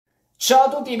Ciao a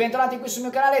tutti, bentornati qui sul mio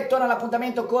canale. Torna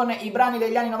l'appuntamento con i brani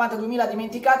degli anni 90-2000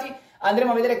 dimenticati. Andremo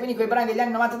a vedere quindi quei brani degli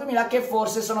anni 90-2000 che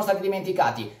forse sono stati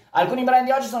dimenticati. Alcuni brani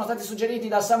di oggi sono stati suggeriti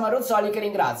da Samuel Ruzzoli, che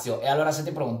ringrazio. E allora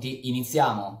siete pronti?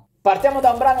 Iniziamo! Partiamo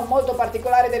da un brano molto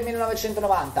particolare del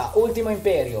 1990, Ultimo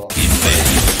Imperio.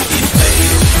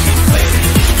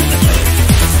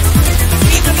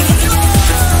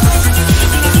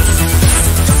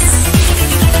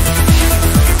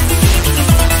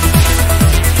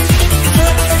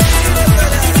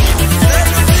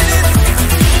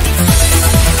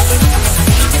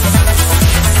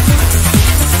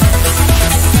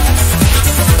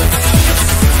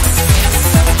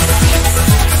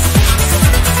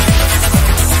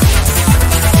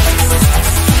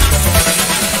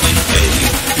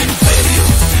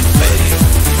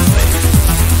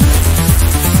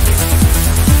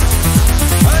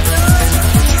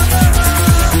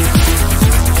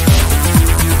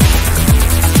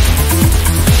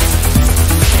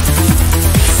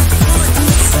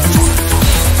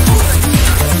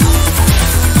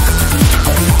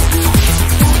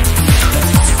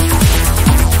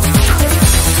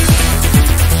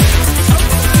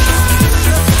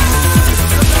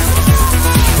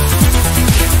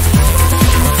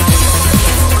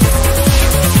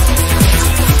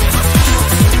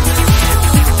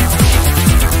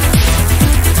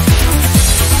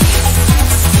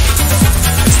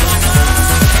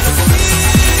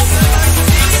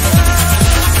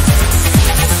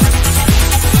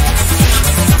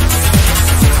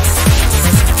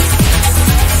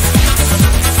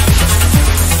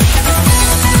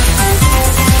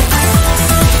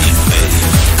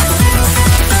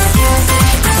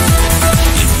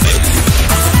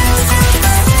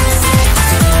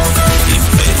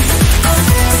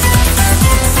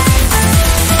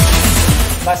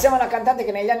 Passiamo alla cantante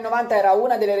che negli anni 90 era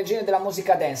una delle regine della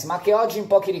musica dance, ma che oggi in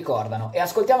pochi ricordano. E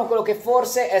ascoltiamo quello che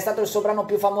forse è stato il suo brano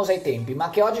più famoso ai tempi, ma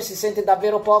che oggi si sente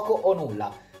davvero poco o nulla.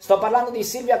 Sto parlando di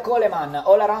Sylvia Coleman,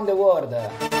 All Around the World.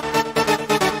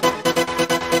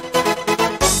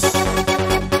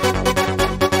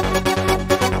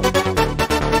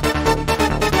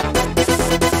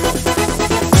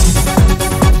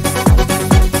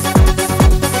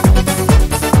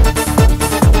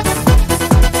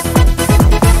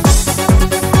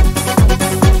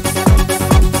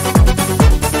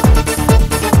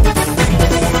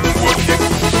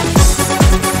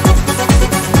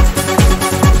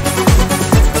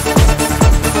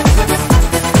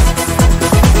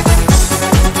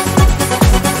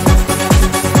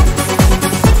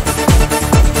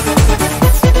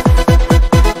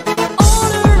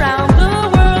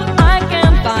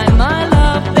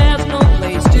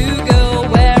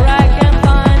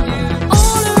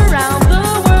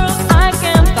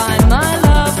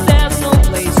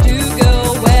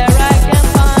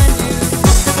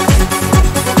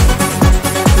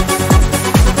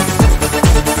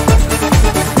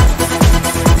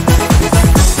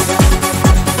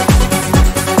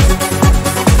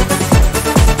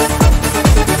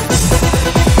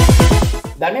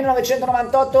 Dal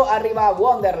 1998 arriva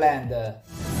Wonderland.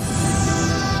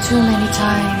 Too many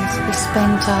times we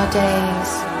spent our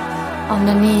days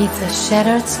underneath a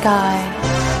shattered sky.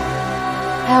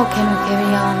 How can we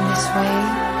carry on this way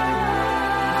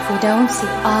if we don't see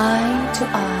eye to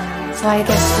eye? So I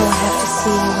guess we'll have to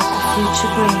see what the future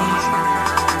brings.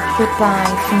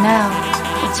 Goodbye for now,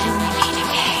 until we meet again.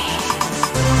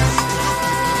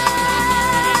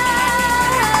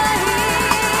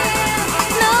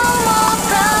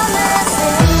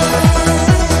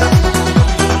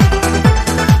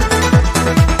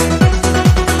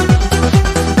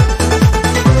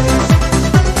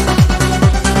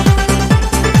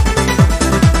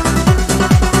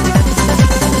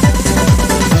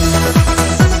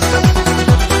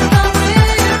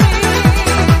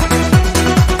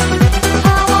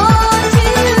 I want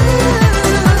you.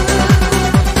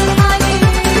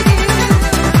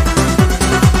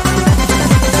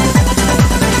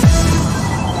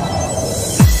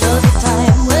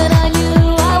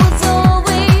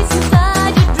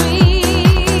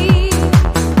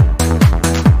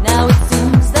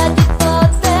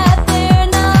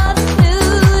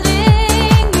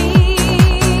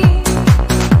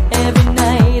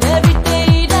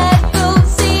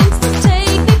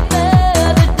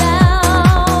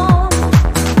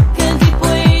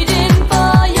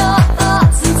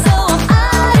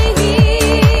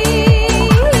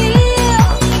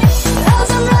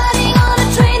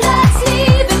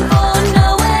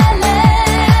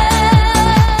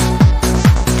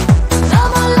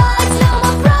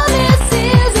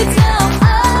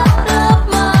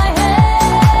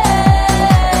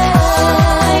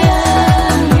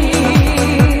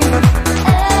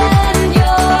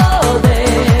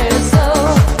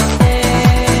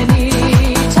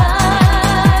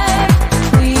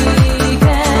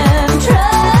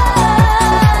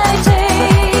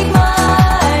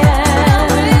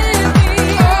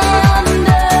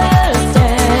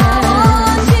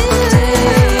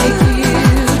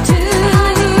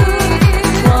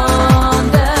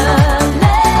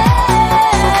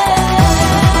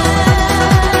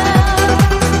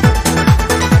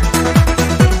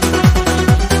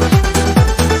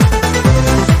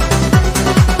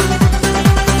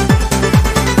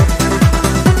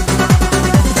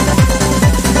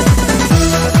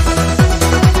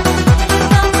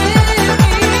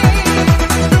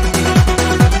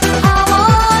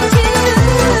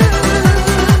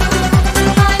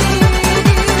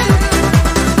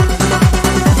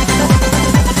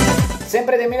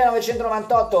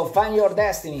 1998, Find Your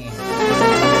Destiny.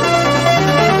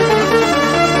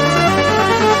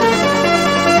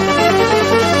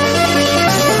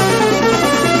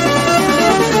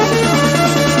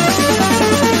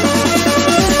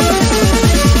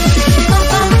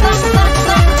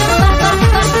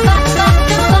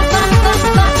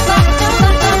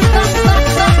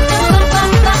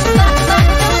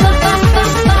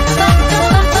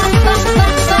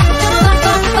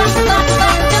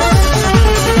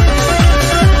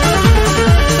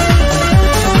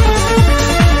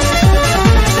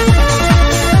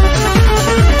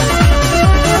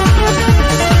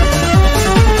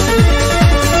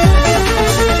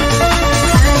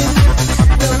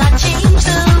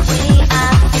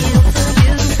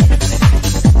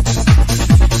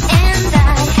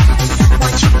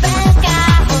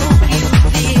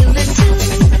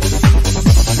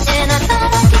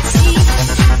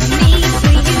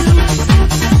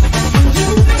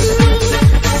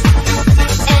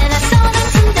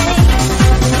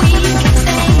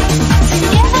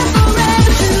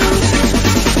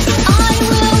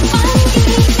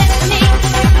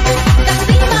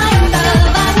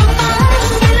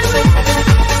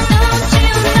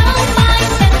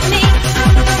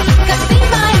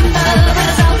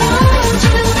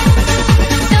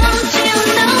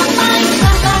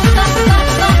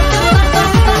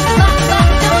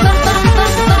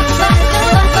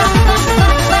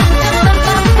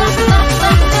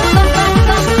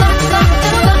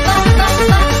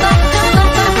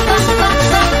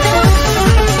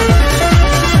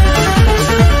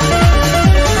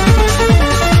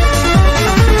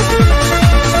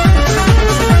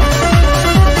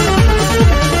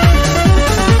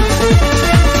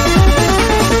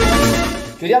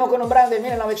 Chiudiamo con un brano del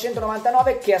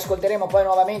 1999 che ascolteremo poi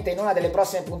nuovamente in una delle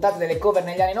prossime puntate delle cover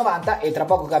negli anni 90 e tra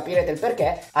poco capirete il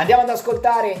perché. Andiamo ad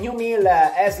ascoltare New Mill,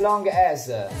 As Long As.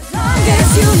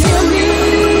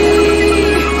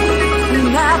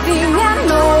 Nothing and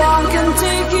no one can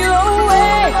take you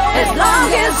away. As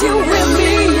long as you with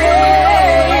me,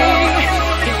 yeah.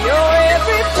 You're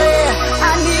every prayer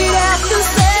I need have to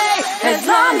say. As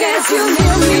long as you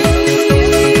near me.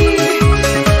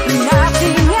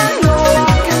 Nothing and no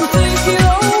one can take you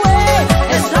away.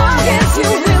 As long as you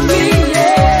with me,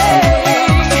 yeah.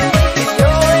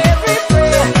 You're every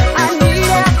prayer I need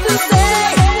have to say.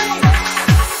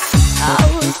 I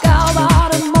was caught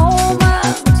out of moment.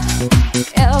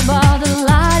 About the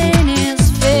light in his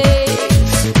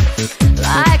face,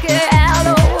 like a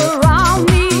halo around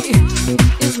me,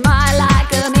 his smile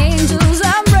like an angel's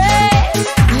embrace.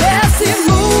 Yes, he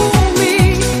moved me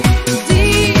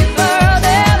deeper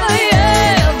than I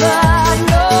ever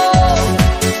know.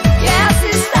 Yes,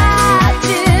 his touch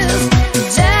is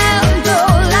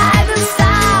gentle like the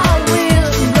south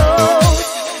wind blows.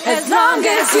 As long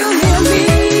as you hear me.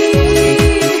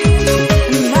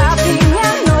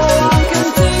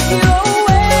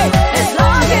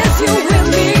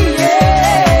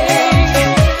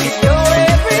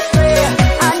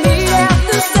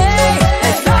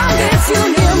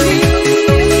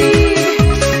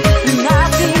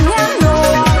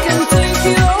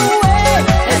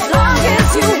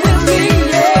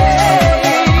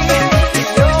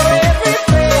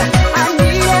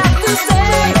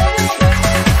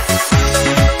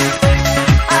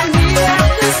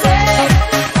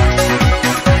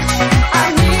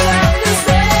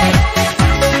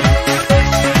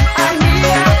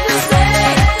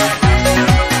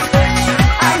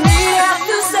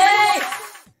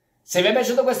 Se vi è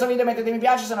piaciuto questo video mettete mi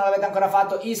piace, se non l'avete ancora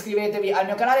fatto iscrivetevi al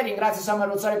mio canale. Ringrazio Samuel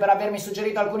Ruzzoli per avermi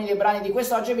suggerito alcuni dei brani di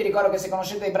quest'oggi. Vi ricordo che se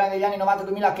conoscete i brani degli anni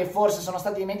 90-2000 che forse sono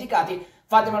stati dimenticati,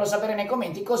 fatemelo sapere nei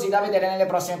commenti così da vedere nelle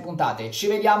prossime puntate. Ci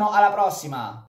vediamo alla prossima!